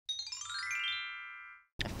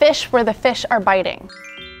fish where the fish are biting.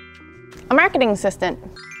 A marketing assistant.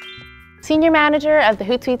 Senior manager of the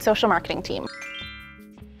Hootsuite social marketing team.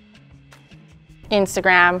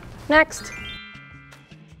 Instagram. Next.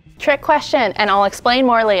 Trick question, and I'll explain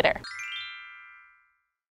more later.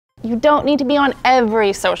 You don't need to be on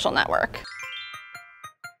every social network.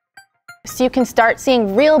 So you can start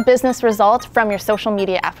seeing real business results from your social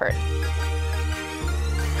media effort.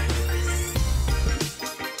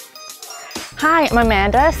 Hi, I'm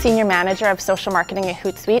Amanda, Senior Manager of Social Marketing at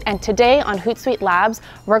Hootsuite, and today on Hootsuite Labs,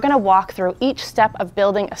 we're going to walk through each step of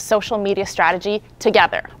building a social media strategy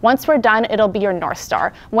together. Once we're done, it'll be your North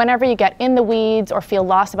Star. Whenever you get in the weeds or feel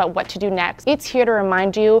lost about what to do next, it's here to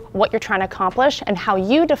remind you what you're trying to accomplish and how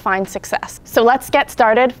you define success. So let's get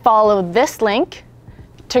started. Follow this link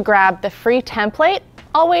to grab the free template.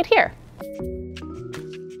 I'll wait here.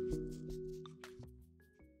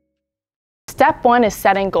 Step one is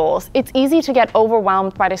setting goals. It's easy to get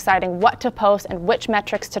overwhelmed by deciding what to post and which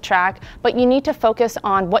metrics to track, but you need to focus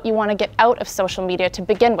on what you want to get out of social media to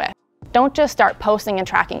begin with. Don't just start posting and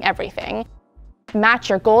tracking everything. Match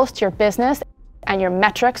your goals to your business and your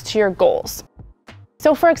metrics to your goals.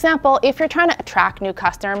 So for example, if you're trying to attract new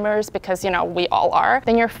customers, because we all are,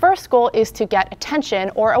 then your first goal is to get attention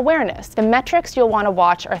or awareness. The metrics you'll want to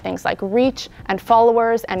watch are things like reach and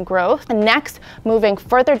followers and growth. And next, moving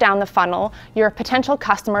further down the funnel, your potential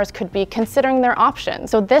customers could be considering their options.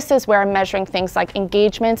 So this is where measuring things like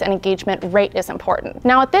engagements and engagement rate is important.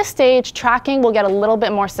 Now at this stage, tracking will get a little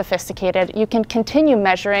bit more sophisticated. You can continue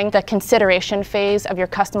measuring the consideration phase of your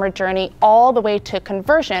customer journey all the way to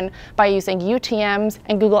conversion by using UTMs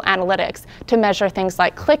and Google Analytics to measure things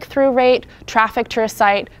like click-through rate, traffic to your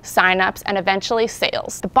site, signups, and eventually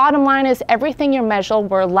sales. The bottom line is everything you measure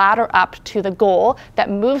will ladder up to the goal that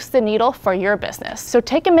moves the needle for your business. So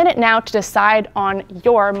take a minute now to decide on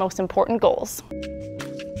your most important goals.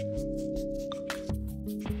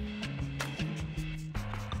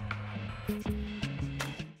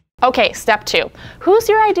 Okay, step two. Who's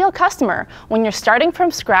your ideal customer? When you're starting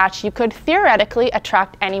from scratch, you could theoretically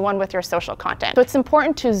attract anyone with your social content. So it's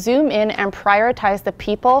important to zoom in and prioritize the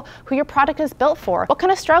people who your product is built for. What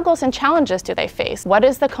kind of struggles and challenges do they face? What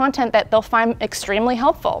is the content that they'll find extremely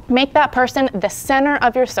helpful? Make that person the center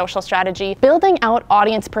of your social strategy. Building out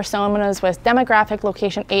audience personas with demographic,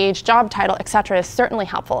 location, age, job title, etc. is certainly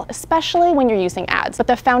helpful, especially when you're using ads. But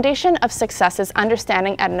the foundation of success is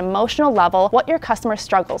understanding at an emotional level what your customer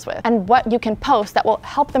struggles with and what you can post that will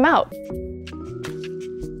help them out.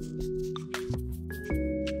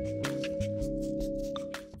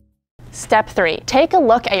 Step three, take a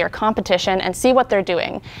look at your competition and see what they're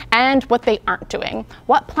doing and what they aren't doing.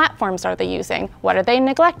 What platforms are they using? What are they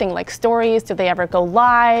neglecting, like stories? Do they ever go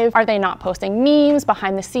live? Are they not posting memes,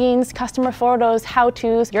 behind the scenes, customer photos,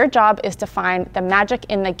 how-tos? Your job is to find the magic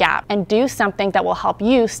in the gap and do something that will help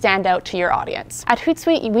you stand out to your audience. At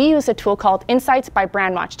Hootsuite, we use a tool called Insights by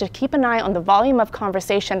BrandWatch to keep an eye on the volume of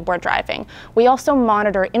conversation we're driving. We also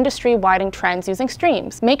monitor industry-wide trends using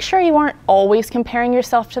streams. Make sure you aren't always comparing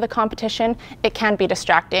yourself to the competition. It can be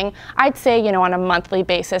distracting. I'd say, on a monthly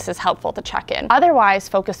basis is helpful to check in. Otherwise,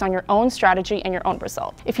 focus on your own strategy and your own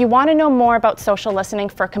results. If you want to know more about social listening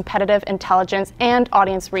for competitive intelligence and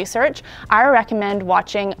audience research, I recommend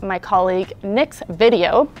watching my colleague Nick's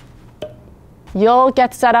video. You'll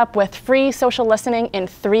get set up with free social listening in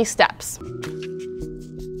 3 steps.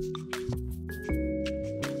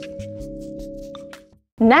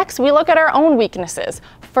 Next, we look at our own weaknesses.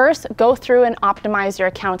 First, go through and optimize your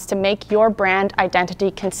accounts to make your brand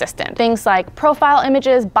identity consistent. Things like profile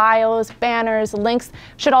images, bios, banners, links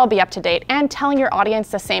should all be up to date, and telling your audience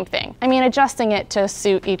the same thing. Adjusting it to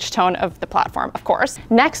suit each tone of the platform, of course.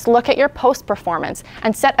 Next, look at your post performance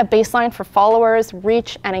and set a baseline for followers,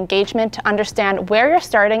 reach, and engagement to understand where you're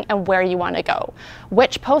starting and where you want to go.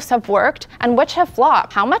 Which posts have worked and which have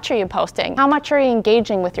flopped? How much are you posting? How much are you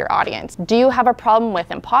engaging with your audience? Do you have a problem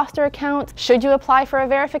with imposter accounts? Should you apply for a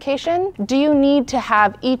verification? Do you need to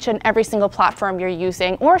have each and every single platform you're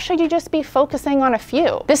using, or should you just be focusing on a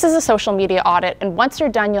few? This is a social media audit, and once you're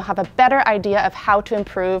done, you'll have a better idea of how to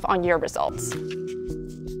improve on your results.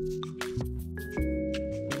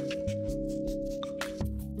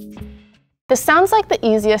 This sounds like the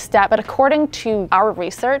easiest step, but according to our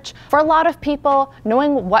research, for a lot of people,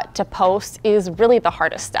 knowing what to post is really the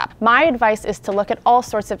hardest step. My advice is to look at all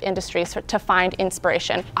sorts of industries to find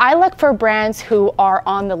inspiration. I look for brands who are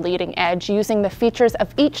on the leading edge, using the features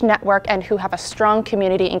of each network and who have a strong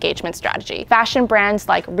community engagement strategy. Fashion brands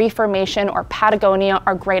like Reformation or Patagonia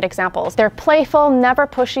are great examples. They're playful, never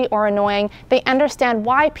pushy or annoying. They understand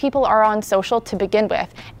why people are on social to begin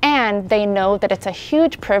with, and they know that it's a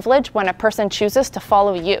huge privilege when a person person chooses to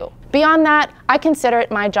follow you. Beyond that, I consider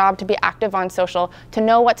it my job to be active on social, to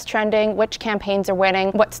know what's trending, which campaigns are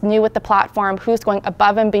winning, what's new with the platform, who's going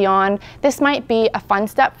above and beyond. This might be a fun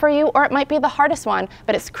step for you, or it might be the hardest one,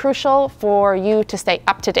 but it's crucial for you to stay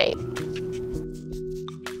up to date.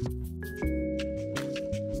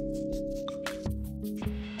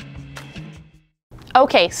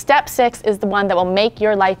 Okay, step 6 is the one that will make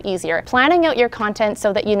your life easier. Planning out your content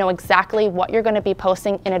so that you know exactly what you're going to be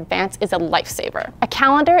posting in advance is a lifesaver. A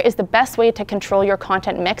calendar is the best way to control your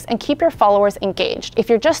content mix and keep your followers engaged. If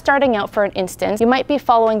you're just starting out, for an instance, you might be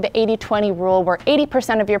following the 80-20 rule, where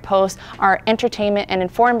 80% of your posts are entertainment and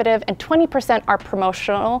informative and 20% are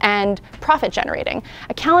promotional and profit generating.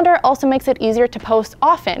 A calendar also makes it easier to post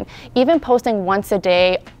often. Even posting once a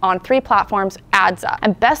day on 3 platforms adds up,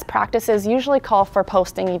 and best practices usually call for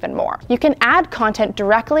posting even more. You can add content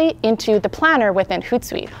directly into the planner within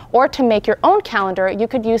Hootsuite, or to make your own calendar, you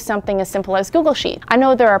could use something as simple as Google Sheet. I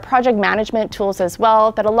know there are project management tools as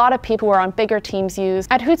well that a lot of people who are on bigger teams use.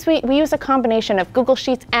 At Hootsuite, we use a combination of Google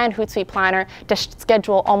Sheets and Hootsuite Planner to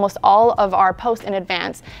schedule almost all of our posts in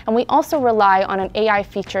advance, and we also rely on an AI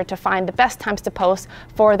feature to find the best times to post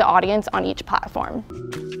for the audience on each platform.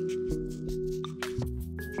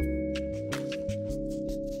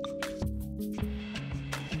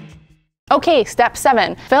 Okay, step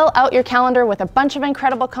 7. Fill out your calendar with a bunch of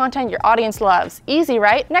incredible content your audience loves. Easy,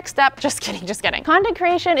 right? Next step, just kidding. Content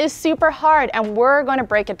creation is super hard, and we're going to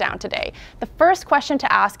break it down today. The first question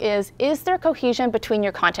to ask is there cohesion between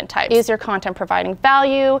your content types? Is your content providing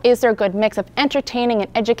value? Is there a good mix of entertaining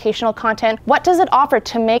and educational content? What does it offer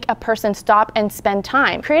to make a person stop and spend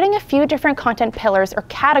time? Creating a few different content pillars or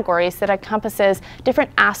categories that encompasses different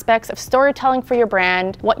aspects of storytelling for your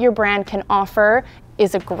brand, what your brand can offer,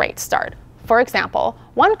 is a great start. For example,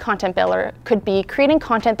 one content pillar could be creating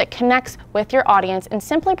content that connects with your audience and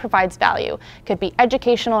simply provides value. It could be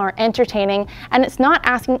educational or entertaining, and it's not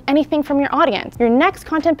asking anything from your audience. Your next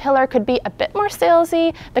content pillar could be a bit more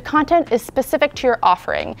salesy. The content is specific to your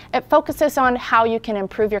offering. It focuses on how you can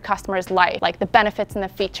improve your customer's life, like the benefits and the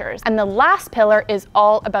features. And the last pillar is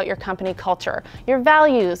all about your company culture, your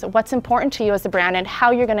values, what's important to you as a brand, and how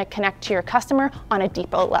you're going to connect to your customer on a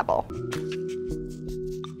deeper level.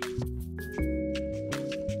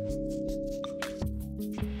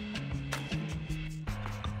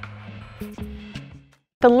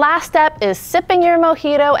 The last step is sipping your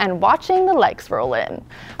mojito and watching the likes roll in.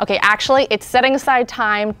 Okay, actually, it's setting aside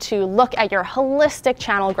time to look at your holistic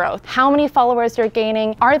channel growth. How many followers you're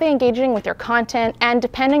gaining, are they engaging with your content, and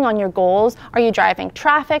depending on your goals, are you driving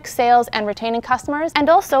traffic, sales, and retaining customers? And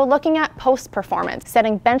also looking at post performance,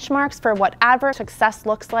 setting benchmarks for what advert success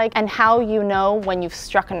looks like and how you know when you've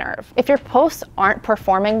struck a nerve. If your posts aren't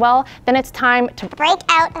performing well, then it's time to break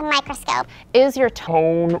out a microscope. Is your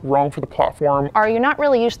tone wrong for the platform? Are you not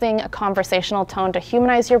really using a conversational tone to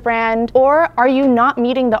humanize your brand? Or are you not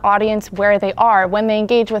meeting the audience where they are when they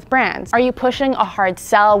engage with brands? Are you pushing a hard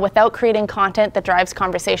sell without creating content that drives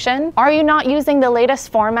conversation? Are you not using the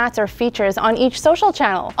latest formats or features on each social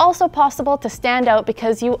channel? Also possible to stand out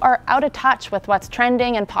because you are out of touch with what's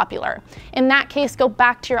trending and popular. In that case, go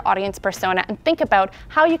back to your audience persona and think about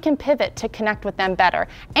how you can pivot to connect with them better,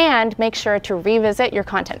 and make sure to revisit your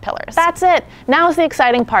content pillars. That's it. Now's the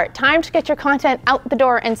exciting part. Time to get your content out the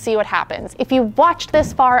door and see what happens. If you've watched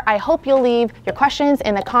this far, I hope you'll leave your questions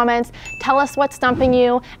in the comments. Tell us what's stumping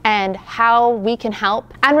you and how we can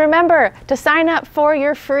help. And remember to sign up for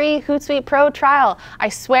your free Hootsuite Pro trial. I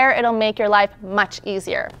swear it'll make your life much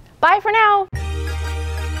easier. Bye for now.